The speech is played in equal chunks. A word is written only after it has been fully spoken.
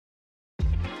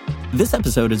This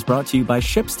episode is brought to you by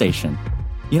ShipStation.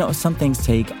 You know, some things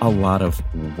take a lot of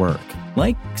work,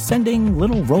 like sending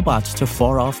little robots to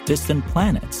far-off distant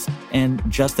planets. And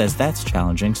just as that's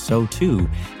challenging, so too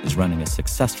is running a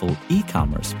successful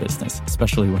e-commerce business,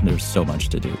 especially when there's so much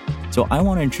to do. So I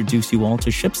want to introduce you all to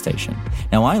ShipStation.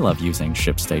 Now, I love using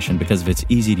ShipStation because of its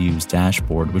easy-to-use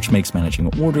dashboard, which makes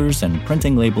managing orders and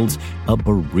printing labels a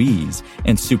breeze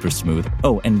and super smooth.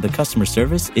 Oh, and the customer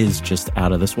service is just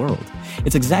out of this world.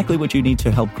 It's exactly what you need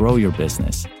to help grow your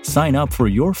business. Sign up for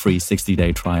your free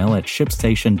 60-day trial at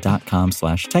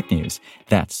shipstation.com/technews.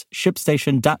 That's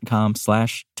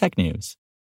shipstation.com/technews.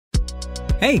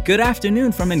 Hey, good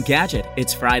afternoon from Engadget.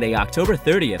 It's Friday, October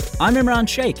 30th. I'm Imran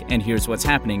Sheikh, and here's what's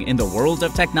happening in the world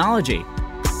of technology.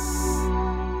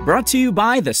 Brought to you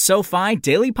by the SoFi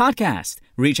Daily Podcast.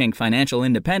 Reaching financial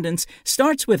independence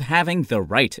starts with having the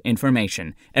right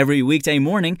information. Every weekday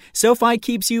morning, SoFi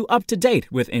keeps you up to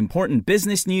date with important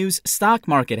business news, stock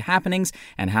market happenings,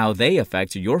 and how they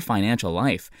affect your financial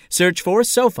life. Search for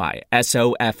SoFi,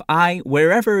 SoFi,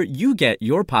 wherever you get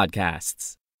your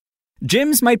podcasts.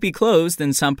 Gyms might be closed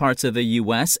in some parts of the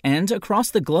U.S. and across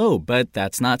the globe, but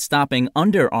that's not stopping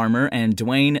Under Armour and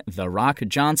Dwayne "The Rock"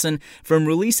 Johnson from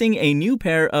releasing a new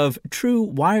pair of true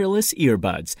wireless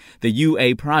earbuds. The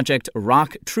UA Project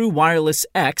Rock True Wireless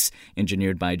X,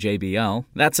 engineered by JBL.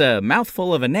 That's a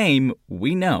mouthful of a name,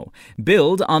 we know.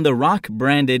 Build on the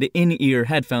Rock-branded in-ear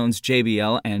headphones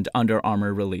JBL and Under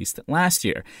Armour released last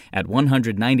year. At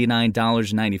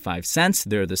 $199.95,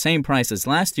 they're the same price as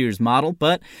last year's model,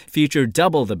 but feature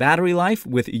double the battery life,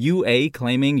 with UA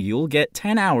claiming you'll get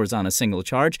 10 hours on a single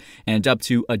charge and up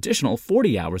to additional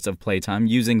 40 hours of playtime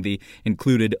using the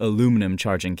included aluminum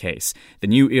charging case. The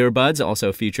new earbuds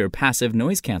also feature passive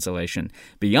noise cancellation.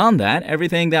 Beyond that,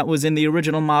 everything that was in the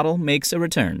original model makes a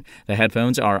return. The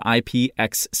headphones are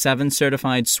IPX7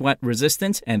 certified sweat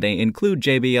resistant, and they include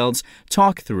JBL's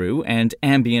talk-through and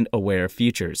ambient-aware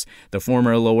features. The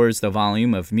former lowers the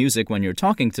volume of music when you're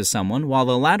talking to someone, while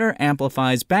the latter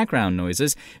amplifies background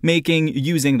noises, making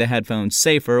using the headphones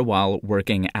safer while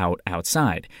working out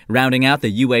outside. Rounding out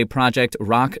the UA Project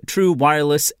Rock True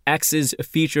Wireless X's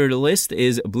featured list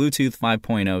is Bluetooth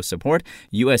 5.0 support,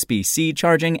 USB-C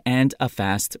charging, and a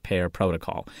fast pair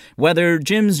protocol. Whether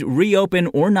gyms reopen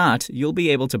or not, you'll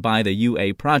be able to buy the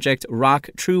UA Project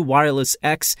Rock True Wireless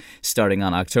X starting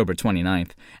on October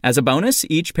 29th. As a bonus,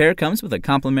 each pair comes with a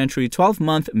complimentary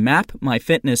 12-month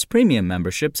MapMyFitness Premium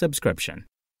membership subscription.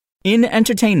 In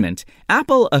entertainment,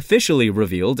 Apple officially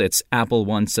revealed its Apple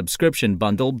One subscription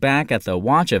bundle back at the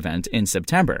Watch event in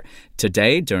September.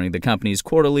 Today, during the company's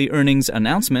quarterly earnings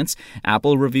announcements,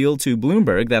 Apple revealed to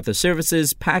Bloomberg that the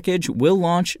service's package will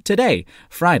launch today,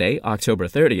 Friday, October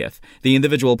 30th. The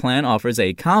individual plan offers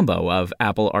a combo of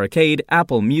Apple Arcade,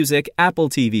 Apple Music, Apple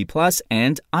TV Plus,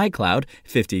 and iCloud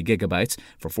 50 gigabytes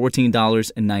for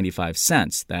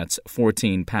 $14.95. That's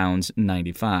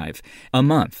 £14.95 a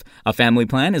month. A family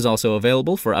plan is also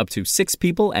available for up to 6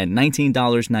 people at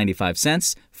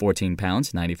 $19.95,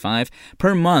 £14.95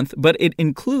 per month, but it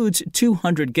includes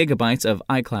 200 gigabytes of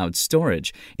iCloud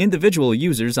storage. Individual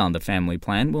users on the family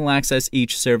plan will access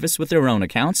each service with their own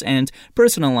accounts and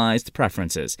personalized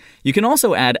preferences. You can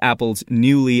also add Apple's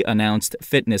newly announced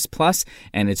Fitness Plus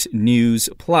and its News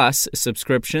Plus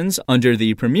subscriptions under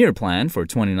the Premier plan for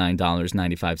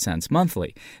 $29.95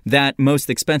 monthly. That most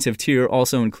expensive tier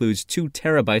also includes 2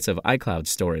 terabytes of iCloud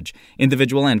storage.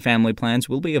 Individual and family plans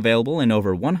will be available in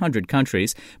over 100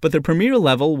 countries, but the Premier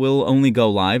level will only go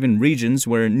live in regions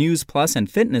where News Plus and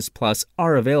Fitness Plus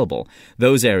are available.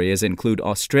 Those areas include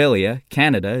Australia,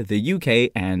 Canada, the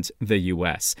UK, and the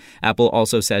US. Apple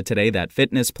also said today that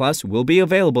Fitness Plus will be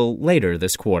available later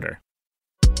this quarter.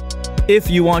 If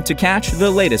you want to catch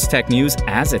the latest tech news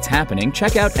as it's happening,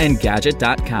 check out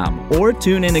Engadget.com or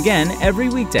tune in again every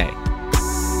weekday.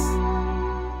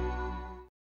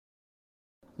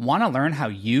 Want to learn how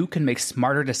you can make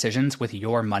smarter decisions with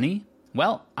your money?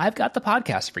 Well, I've got the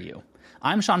podcast for you.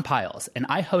 I'm Sean Piles, and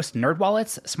I host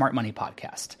NerdWallet's Smart Money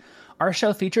Podcast. Our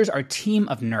show features our team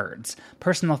of nerds,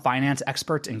 personal finance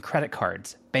experts in credit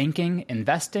cards, banking,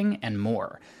 investing, and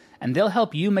more. And they'll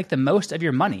help you make the most of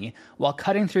your money while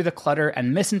cutting through the clutter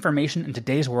and misinformation in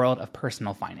today's world of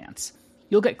personal finance.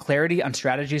 You'll get clarity on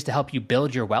strategies to help you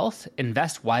build your wealth,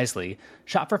 invest wisely,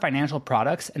 shop for financial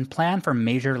products, and plan for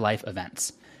major life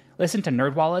events. Listen to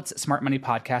NerdWallet's Smart Money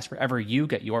Podcast wherever you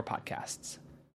get your podcasts.